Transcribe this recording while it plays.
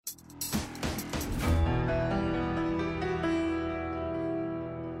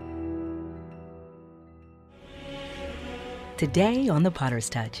today on The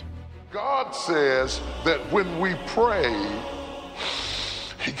Potter's Touch. God says that when we pray,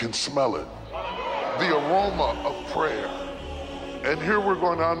 he can smell it. The aroma of prayer. And here we're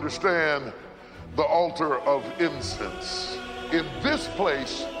going to understand the altar of incense. In this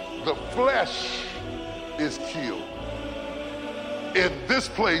place, the flesh is killed. In this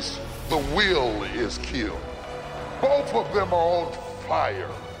place, the will is killed. Both of them are on fire.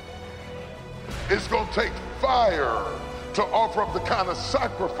 It's going to take fire to offer up the kind of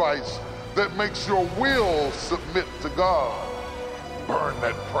sacrifice that makes your will submit to God. Burn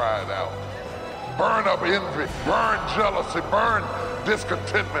that pride out. Burn up envy, burn jealousy, burn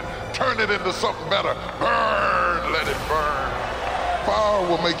discontentment. Turn it into something better. Burn, let it burn. Fire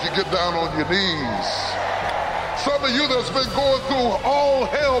will make you get down on your knees. Some of you that's been going through all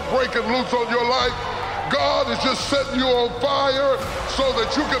hell breaking loose on your life, God is just setting you on fire so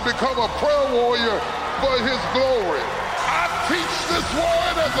that you can become a prayer warrior for his glory. I teach this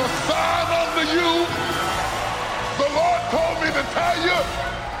word as a sign unto you. The Lord told me to tell you,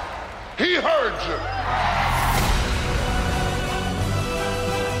 he heard you.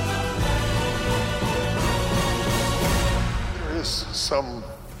 There is some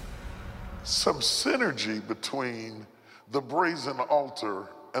synergy between the brazen altar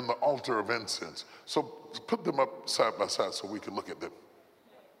and the altar of incense. So put them up side by side so we can look at them.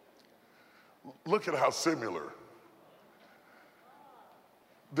 Look at how similar.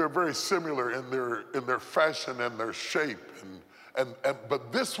 They're very similar in their fashion and their shape,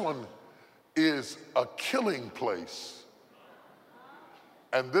 but this one is a killing place,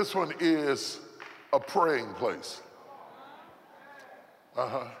 and this one is a praying place.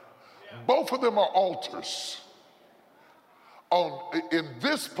 Both of them are altars. In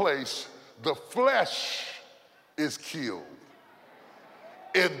this place, the flesh is killed.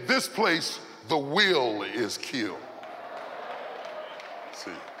 In this place, the will is killed.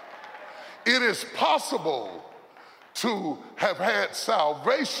 See, it is possible to have had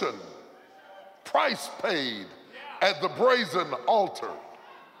salvation, price paid at the brazen altar,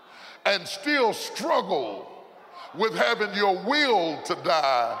 and still struggle with having your will to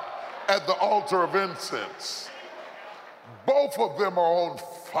die at the altar of incense. Both of them are on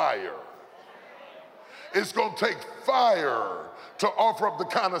fire. It's going to take fire to offer up the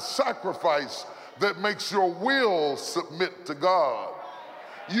kind of sacrifice that makes your will submit to God.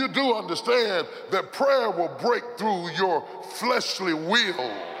 You do understand that prayer will break through your fleshly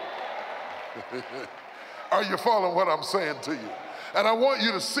will. Are you following what I'm saying to you? And I want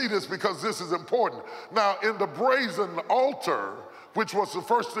you to see this because this is important. Now, in the brazen altar, which was the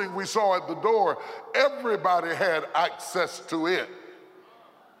first thing we saw at the door, everybody had access to it.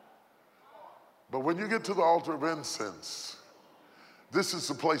 But when you get to the altar of incense, this is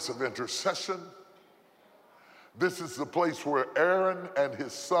the place of intercession. This is the place where Aaron and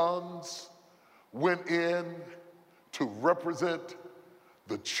his sons went in to represent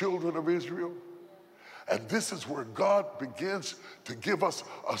the children of Israel. And this is where God begins to give us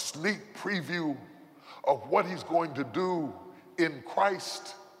a sneak preview of what he's going to do in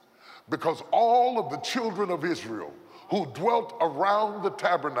Christ, because all of the children of Israel who dwelt around the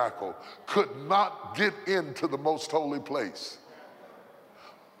tabernacle could not get into the most holy place.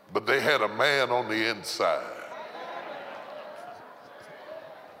 But they had a man on the inside.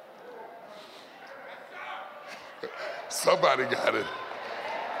 Somebody got it.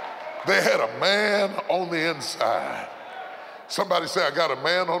 They had a man on the inside. Somebody say, I got a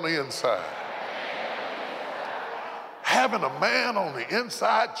man on the inside. Having a man on the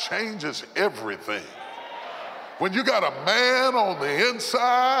inside changes everything. When you got a man on the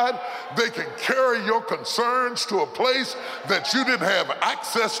inside, they can carry your concerns to a place that you didn't have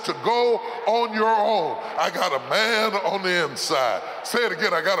access to go on your own. I got a man on the inside. Say it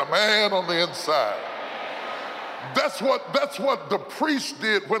again, I got a man on the inside. That's what the priests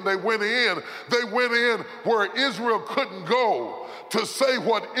did when they went in. They went in where Israel couldn't go, to say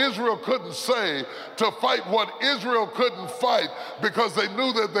what Israel couldn't say, to fight what Israel couldn't fight, because they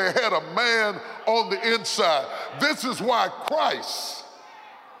knew that they had a man on the inside. This is why Christ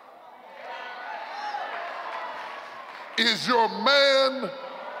is your man.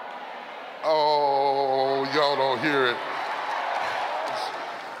 Oh, y'all don't hear it.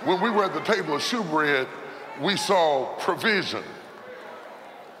 When we were at the table of shewbread, we saw provision.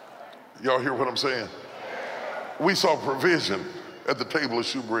 Y'all hear what I'm saying? We saw provision at the table of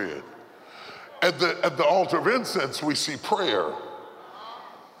shewbread. At the altar of incense, we see prayer.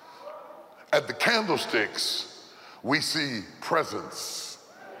 At the candlesticks, we see presence.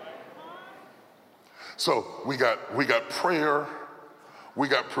 So we got prayer, we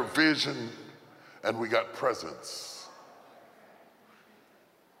got provision, and we got presence.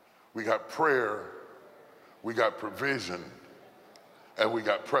 We got prayer, we got provision, and we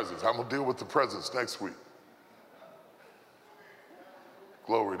got presence. I'm gonna deal with the presence next week.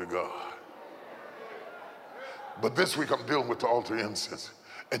 Glory to God. But this week I'm dealing with the altar incense.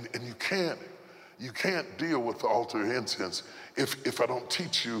 And you can't deal with the altar incense if I don't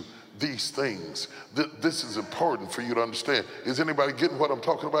teach you these things. This is important for you to understand. Is anybody getting what I'm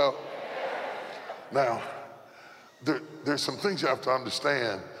talking about? Now, there's some things you have to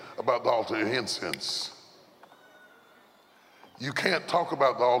understand about the altar of incense. You can't talk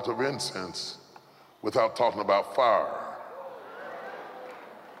about the altar of incense without talking about fire.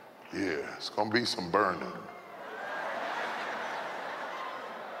 Yeah, it's gonna be some burning.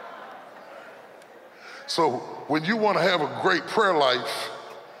 So when you want to have a great prayer life,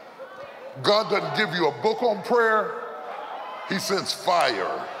 God doesn't give you a book on prayer, he sends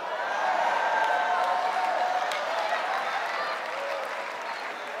fire.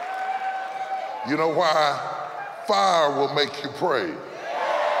 You know why? Fire will make you pray.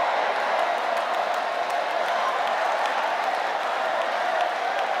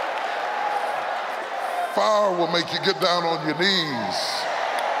 Fire will make you get down on your knees.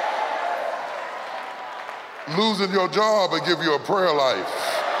 Losing your job will give you a prayer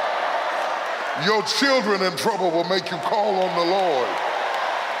life. Your children in trouble will make you call on the Lord.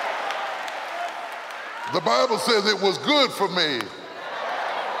 The Bible says it was good for me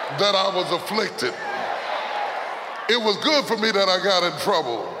that I was afflicted. It was good for me that I got in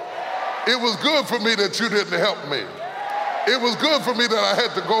trouble. It was good for me that you didn't help me. It was good for me that I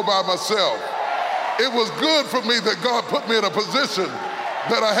had to go by myself. It was good for me that God put me in a position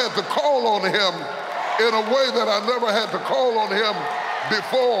that I had to call on him in a way that I never had to call on him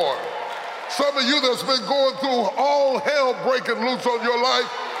before. Some of you that's been going through all hell breaking loose on your life,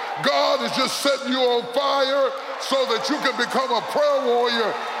 God is just setting you on fire so that you can become a prayer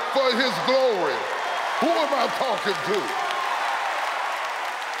warrior for his glory. Who am I talking to?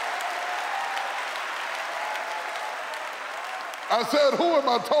 I said, who am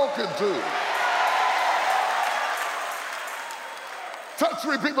I talking to? Touch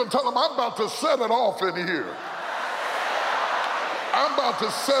three people and tell them, I'm about to set it off in here. I'm about to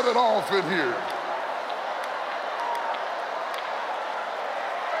set it off in here.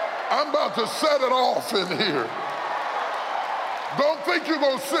 I'm about to set it off in here. Don't think you're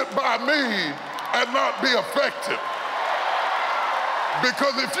going to sit by me and not be affected.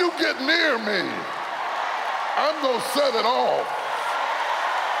 Because if you get near me, I'm going to set it off.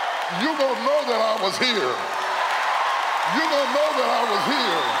 You're going to know that I was here. You're going to know that I was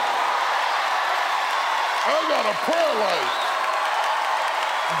here. I got a prayer life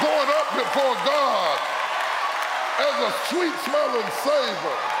going up before God as a sweet smelling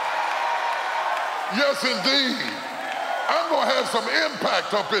savor. Yes, indeed. I'm going to have some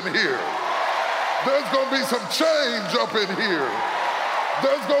impact up in here. There's going to be some change up in here.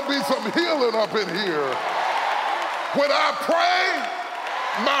 There's going to be some healing up in here. When I pray,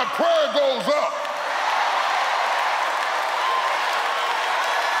 my prayer goes up.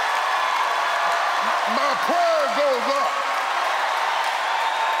 My prayer goes up.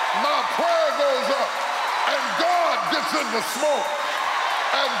 My prayer goes up. And God gets in the smoke.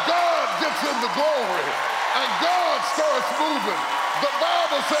 And God gets in the glory. And God starts moving. The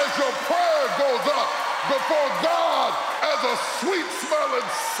Bible says your prayer goes up before God as a sweet smelling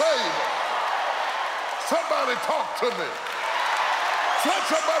savor. Somebody talk to me. Tell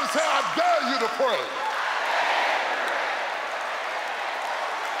somebody, say, I dare you to pray.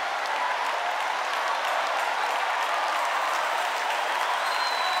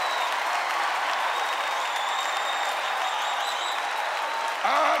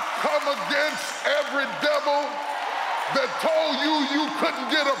 Come against every devil that told you you couldn't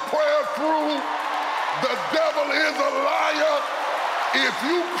get a prayer through. The devil is a liar. If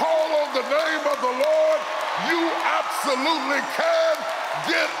you call on the name of the Lord, you absolutely can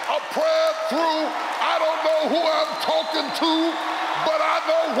get a prayer through. I don't know who I'm talking to, but I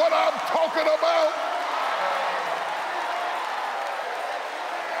know what I'm talking about.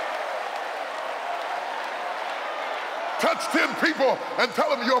 Touch 10 people and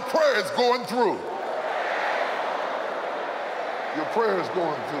tell them your prayer is going through. Your prayer is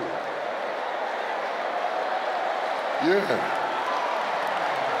going through. Yeah.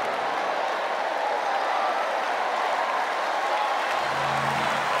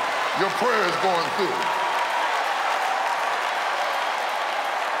 Your prayer is going through.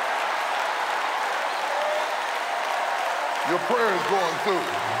 Your prayer is going through.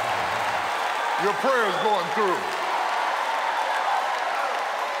 Your prayer is going through.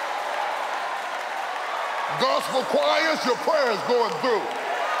 Gospel choirs, your prayer is going through.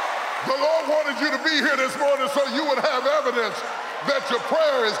 The Lord wanted you to be here this morning so you would have evidence that your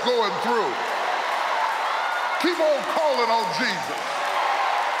prayer is going through. Keep on calling on Jesus.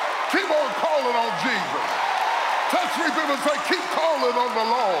 Keep on calling on Jesus. Touch 3 people and say, keep calling on the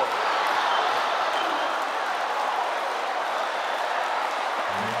Lord.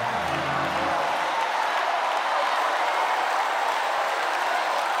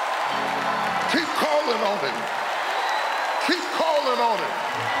 Keep calling on him. Keep calling on him.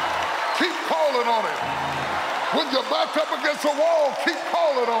 Keep calling on him. When you're backed up against a wall, keep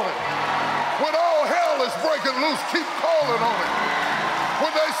calling on him. When all hell is breaking loose, keep calling on him.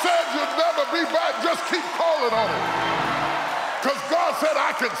 When they said you'd never be back, just keep calling on him. Because God said,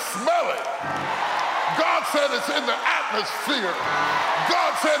 I can smell it. God said it's in the atmosphere.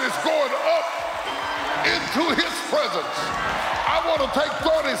 God said it's going up into his presence. I want to take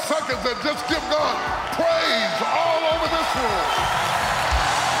 30 seconds and just give God praise all over this room.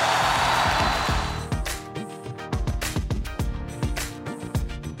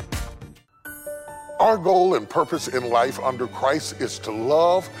 Our goal and purpose in life under Christ is to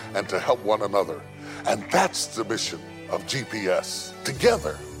love and to help one another. And that's the mission of GPS.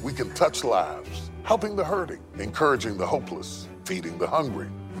 Together, we can touch lives, helping the hurting, encouraging the hopeless, feeding the hungry,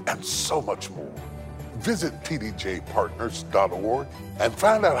 and so much more. Visit tdjpartners.org and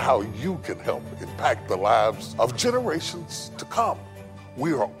find out how you can help impact the lives of generations to come.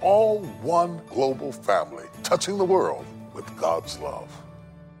 We are all one global family, touching the world with God's love.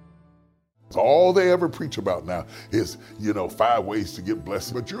 All they ever preach about now is, 5 ways to get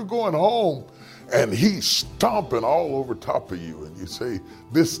blessed. But you're going home and he's stomping all over top of you. And you say,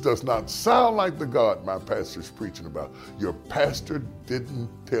 this does not sound like the God my pastor's preaching about. Your pastor didn't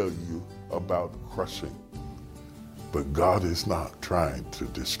tell you about crushing. But God is not trying to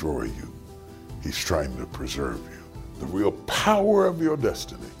destroy you. He's trying to preserve you. The real power of your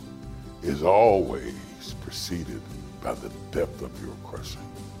destiny is always preceded by the depth of your crushing.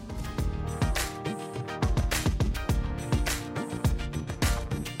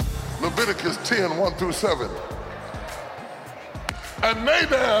 Leviticus 10, 1 through 7. And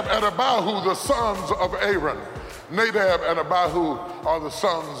Nadab and Abihu, the sons of Aaron. Nadab and Abihu are the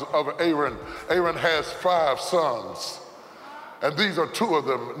sons of Aaron. Aaron has 5 sons, and these are 2 of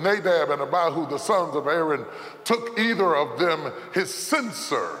them. Nadab and Abihu, the sons of Aaron, took either of them his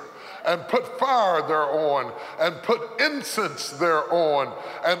censer and put fire thereon and put incense thereon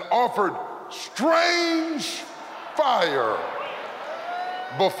and offered strange fire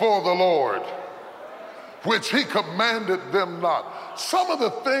before the Lord, which he commanded them not. Some of the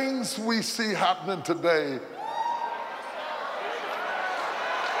things we see happening today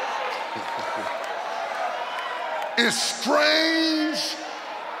is strange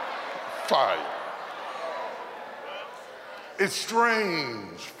fire. It's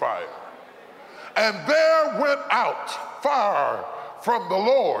strange fire. And there went out fire from the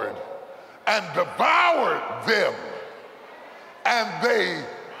Lord and devoured them, and they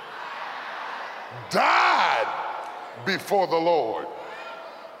died before the Lord.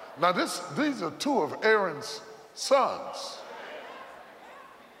 Now these are 2 of Aaron's sons.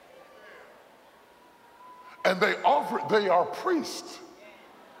 And they are priests.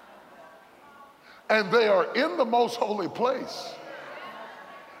 And they are in the most holy place.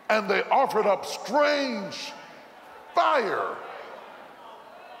 And they offered up strange fire.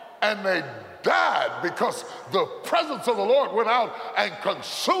 And they died because the presence of the Lord went out and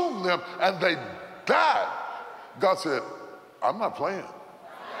consumed them, and they died. God said, I'm not playing.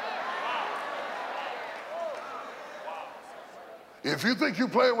 If you think you're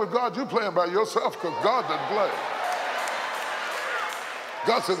playing with God, you're playing by yourself, because God doesn't play.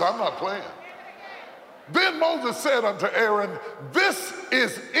 God says, I'm not playing. Then Moses said unto Aaron, this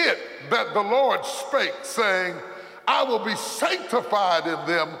is it that the Lord spake, saying, I will be sanctified in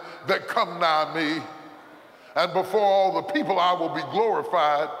them that come nigh me, and before all the people I will be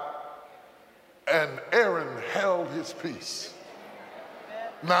glorified. And Aaron held his peace.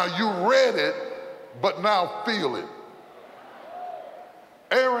 Now you read it, but now feel it.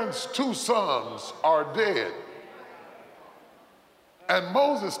 Aaron's 2 sons are dead. And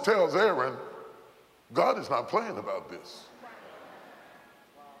Moses tells Aaron, God is not playing about this.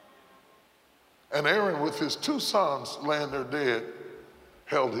 And Aaron, with his 2 sons laying there dead,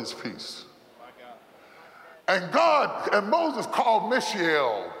 held his peace. And Moses called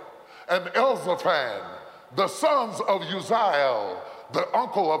Mishael and Elzaphan, the sons of Uzziel, the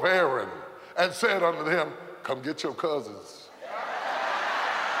uncle of Aaron, and said unto them, come get your cousins.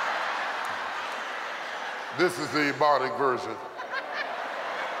 This is the Ebonic version.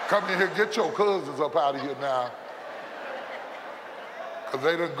 Come in here, get your cousins up out of here now. because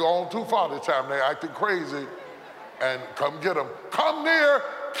they done gone too far this time. They acting crazy. And come get them. Come near,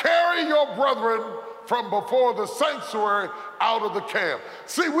 carry your brethren from before the sanctuary out of the camp.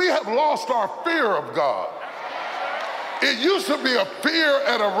 See, we have lost our fear of God. It used to be a fear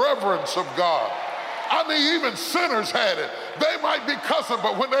and a reverence of God. I mean, even sinners had it. They might be cussing,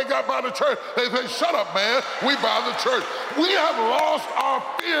 but when they got by the church, they say, shut up, man, we by the church. We have lost our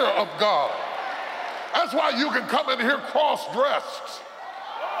fear of God. That's why you can come in here cross-dressed.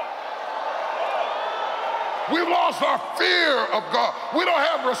 We've lost our fear of God. We don't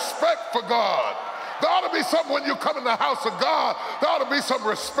have respect for God. There ought to be something when you come in the house of God, there ought to be some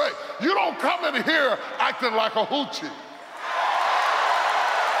respect. You don't come in here acting like a hoochie.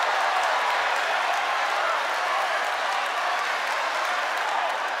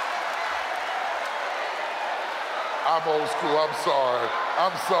 I'm old school, I'm sorry.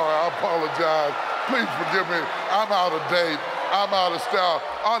 I apologize. Please forgive me. I'm out of date. I'm out of style.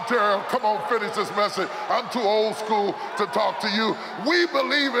 Ontario, come on, finish this message. I'm too old school to talk to you. We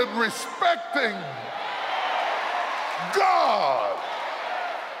believe in respecting God.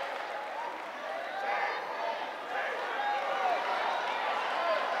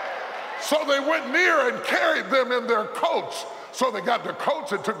 So they went near and carried them in their coats. So they got their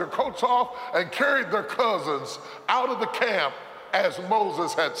coats and took their coats off and carried their cousins out of the camp as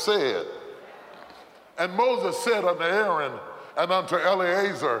Moses had said. And Moses said unto Aaron and unto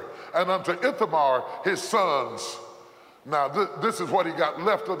Eleazar and unto Ithamar his sons. Now this is what he got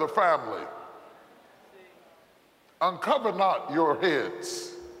left of the family. Uncover not your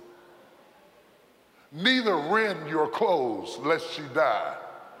heads, neither rend your clothes, lest ye die.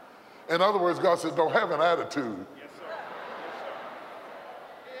 In other words, God said, don't have an attitude.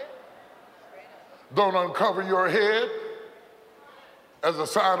 Don't uncover your head as a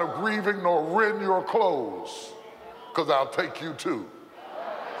sign of grieving, nor rend your clothes, because I'll take you too.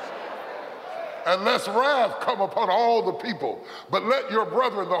 And lest wrath come upon all the people, but let your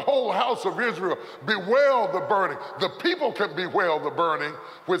brethren, the whole house of Israel, bewail the burning. The people can bewail the burning,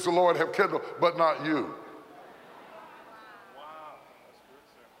 which the Lord have kindled, but not you.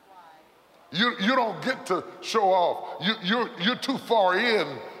 You don't get to show off. You're too far in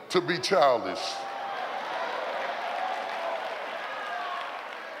to be childish.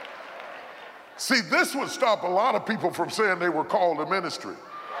 See, this would stop a lot of people from saying they were called to ministry.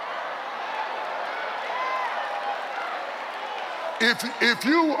 If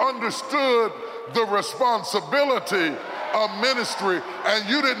you understood the responsibility of ministry and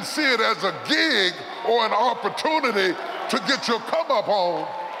you didn't see it as a gig or an opportunity to get your come up on,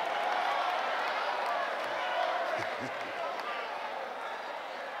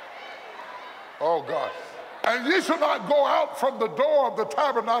 oh God. And ye shall not go out from the door of the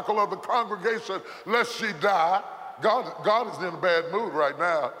tabernacle of the congregation lest ye die. God is in a bad mood right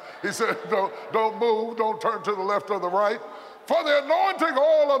now. He said, don't move, don't turn to the left or the right, for the anointing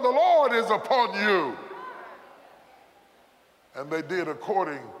oil of the Lord is upon you. And they did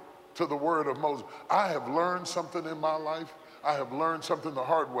according to the word of Moses. I have learned something in my life. I have learned something the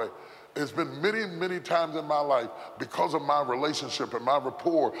hard way. It's been many, many times in my life, because of my relationship and my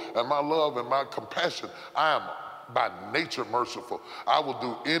rapport and my love and my compassion, I am by nature merciful. I will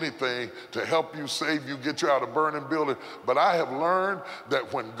do anything to help you, save you, get you out of burning building. But I have learned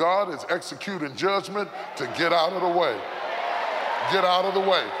that when God is executing judgment, to get out of the way. Get out of the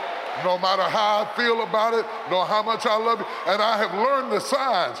way. No matter how I feel about it, no how much I love you. And I have learned the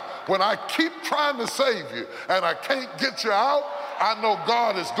signs. When I keep trying to save you and I can't get you out, I know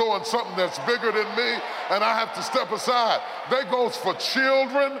God is doing something that's bigger than me, and I have to step aside. That goes for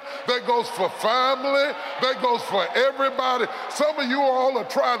children, that goes for family, that goes for everybody. Some of you all are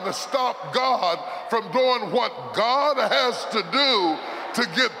trying to stop God from doing what God has to do to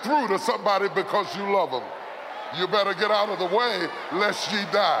get through to somebody because you love them. You better get out of the way lest ye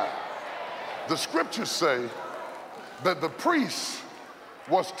die. The scriptures say that the priest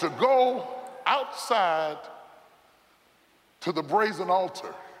was to go outside to the brazen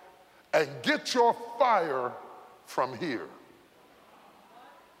altar and get your fire from here.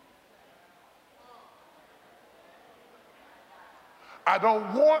 I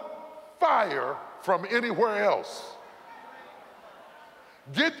don't want fire from anywhere else.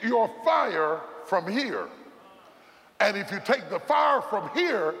 Get your fire from here. And if you take the fire from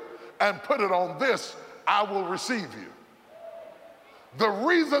here and put it on this, I will receive you. The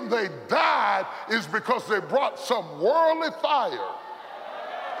reason they died is because they brought some worldly fire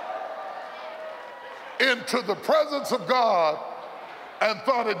into the presence of God and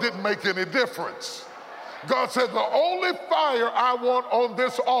thought it didn't make any difference. God said, the only fire I want on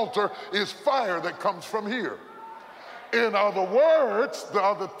this altar is fire that comes from here. In other words, the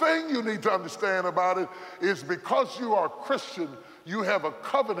other thing you need to understand about it is because you are a Christian, you have a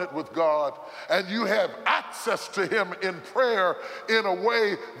covenant with God and you have access to him in prayer in a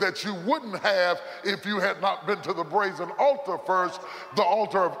way that you wouldn't have if you had not been to the brazen altar first. The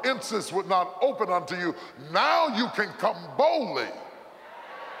altar of incense would not open unto you. Now you can come boldly.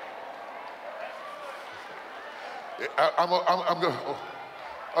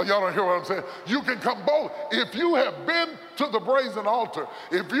 Y'all don't hear what I'm saying? You can come bold. If you have been to the brazen altar,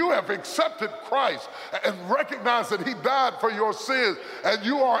 if you have accepted Christ and recognized that he died for your sins, and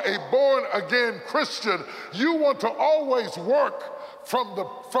you are a born-again Christian, you want to always work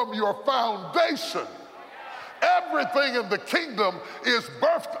from your foundation. Everything in the kingdom is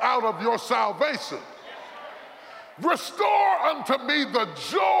birthed out of your salvation. Restore unto me the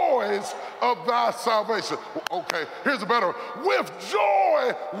joys of thy salvation. Okay, here's a better one. With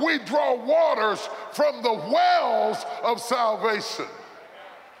joy we draw waters from the wells of salvation.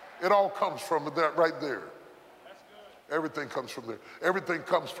 It all comes from that right there. Everything comes from there. Everything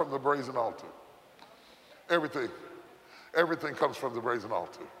comes from the brazen altar. Everything comes from the brazen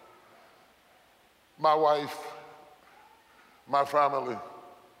altar. My wife, my family,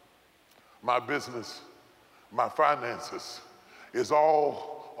 my business, my finances is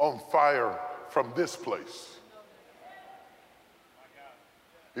all on fire from this place.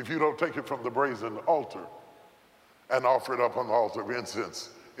 If you don't take it from the brazen altar and offer it up on the altar of incense,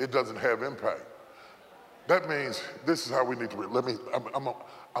 it doesn't have impact. That means this is how we need to read. I'm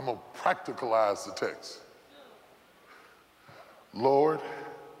gonna practicalize the text. Lord,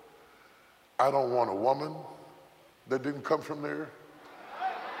 I don't want a woman that didn't come from there.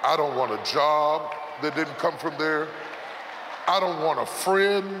 I don't want a job that didn't come from there. I don't want a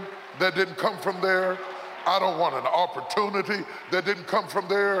friend that didn't come from there. I don't want an opportunity that didn't come from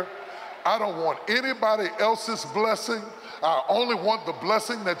there. I don't want anybody else's blessing. I only want the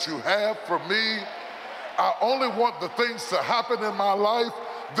blessing that you have for me. I only want the things to happen in my life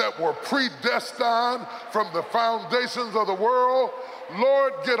that were predestined from the foundations of the world.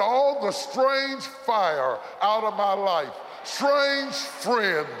 Lord, get all the strange fire out of my life. Strange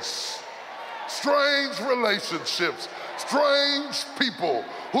friends, strange relationships, strange people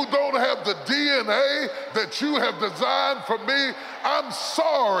who don't have the DNA that you have designed for me. I'm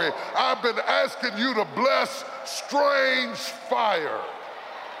sorry, I've been asking you to bless strange fire.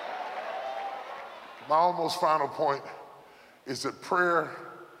 My almost final point is that prayer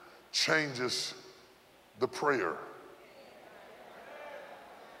changes the prayer.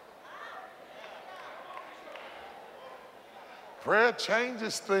 Prayer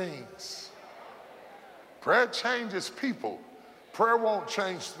changes things. Prayer changes people. Prayer won't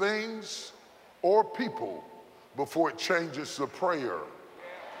change things or people before it changes the prayer.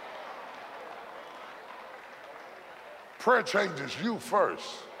 Prayer changes you first.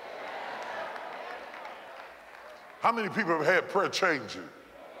 How many people have had prayer change you?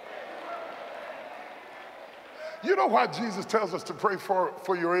 You know why Jesus tells us to pray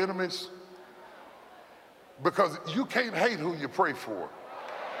for your enemies? Because you can't hate who you pray for.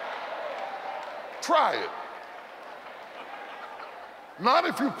 Try it. Not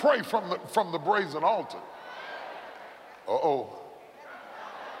if you pray from the brazen altar. Uh-oh.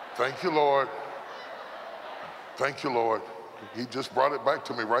 Thank you, Lord. Thank you, Lord. He just brought it back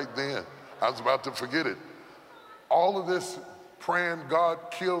to me right then. I was about to forget it. All of this praying God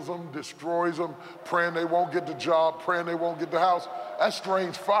kills them, destroys them, praying they won't get the job, praying they won't get the house, that's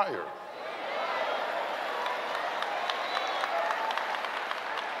strange fire.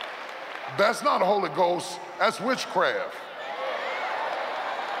 That's not Holy Ghost, that's witchcraft.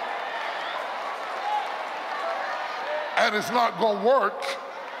 And it's not gonna work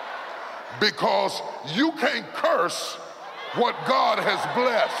because you can't curse what God has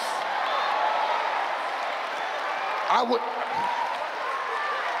blessed. I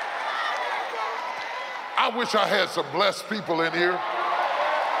wish I had some blessed people in here.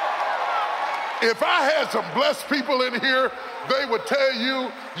 If I had some blessed people in here, they would tell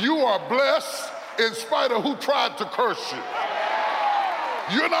you, you are blessed in spite of who tried to curse you.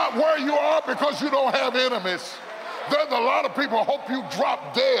 You're not where you are because you don't have enemies. There's a lot of people hope you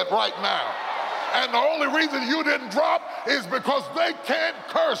drop dead right now. And the only reason you didn't drop is because they can't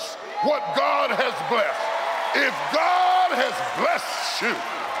curse what God has blessed. If God has blessed you,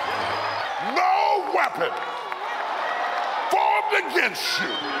 no weapon formed against you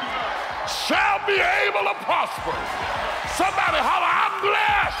shall be able to prosper. Somebody holler, I'm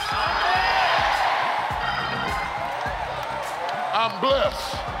blessed. I'm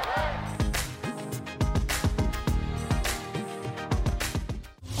blessed.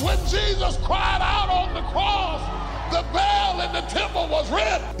 When Jesus cried out on the cross, The veil in the temple was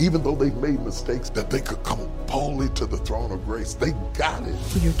rent. Even though they made mistakes, that they could come boldly to the throne of grace. They got it.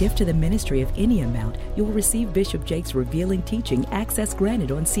 For your gift to the ministry of any amount, you will receive Bishop Jake's revealing teaching access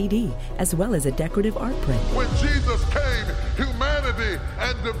granted on CD, as well as a decorative art print. When Jesus came, humanity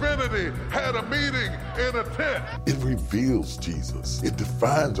and divinity had a meeting in a tent. It reveals Jesus. It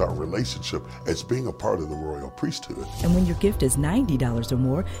defines our relationship as being a part of the royal priesthood. And when your gift is $90 or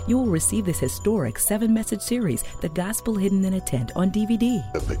more, you will receive this historic 7-message series, The Gospel Hidden in a Tent, on DVD.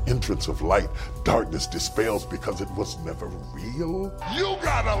 At the entrance of light, darkness dispels because it was never real. You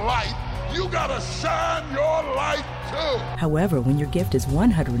got a light. You got to shine your light too. However, when your gift is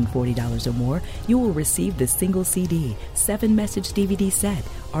 $140 or more, you will receive the single CD, 7-message DVD set,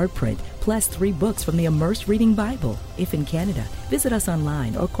 art print, plus 3 books from the Immersed Reading Bible. If in Canada, visit us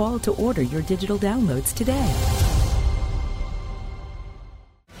online or call to order your digital downloads today.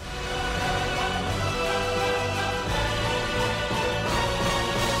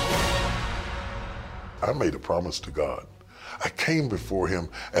 I made a promise to God. I came before him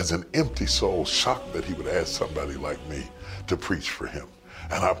as an empty soul, shocked that he would ask somebody like me to preach for him.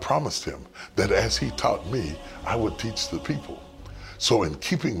 And I promised him that as he taught me, I would teach the people. So in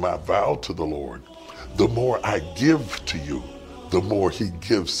keeping my vow to the Lord, the more I give to you, the more he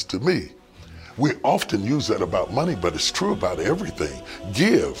gives to me. We often use that about money, but it's true about everything.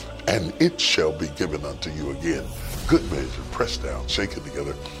 Give, and it shall be given unto you again. Good measure, pressed down, shaken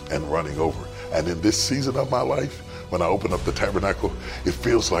together, and running over. And in this season of my life, when I open up the tabernacle, it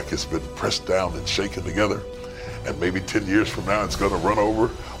feels like it's been pressed down and shaken together. And maybe 10 years from now, it's going to run over.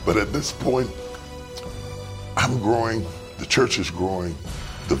 But at this point, I'm growing, the church is growing,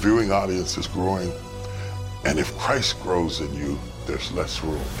 the viewing audience is growing. And if Christ grows in you, there's less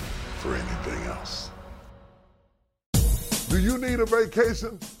room for anything else. Do you need a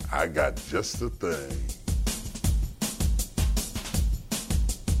vacation? I got just the thing.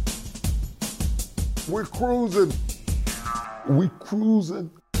 We're cruising. We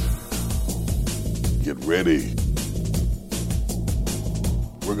cruising. Get ready.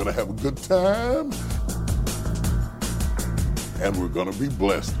 We're going to have a good time. And we're going to be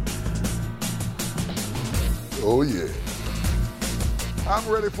blessed. Oh, yeah. I'm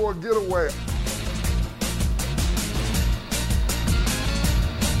ready for a getaway.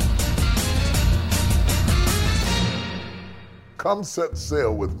 Come set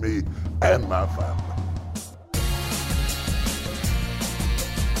sail with me and my family.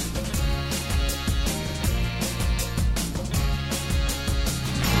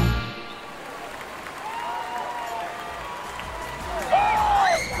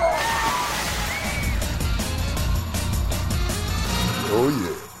 Oh,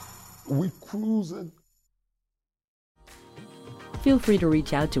 yeah. We cruising. Feel free to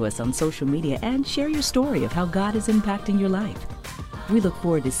reach out to us on social media and share your story of how God is impacting your life. We look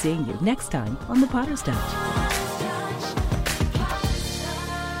forward to seeing you next time on The Potter's Touch.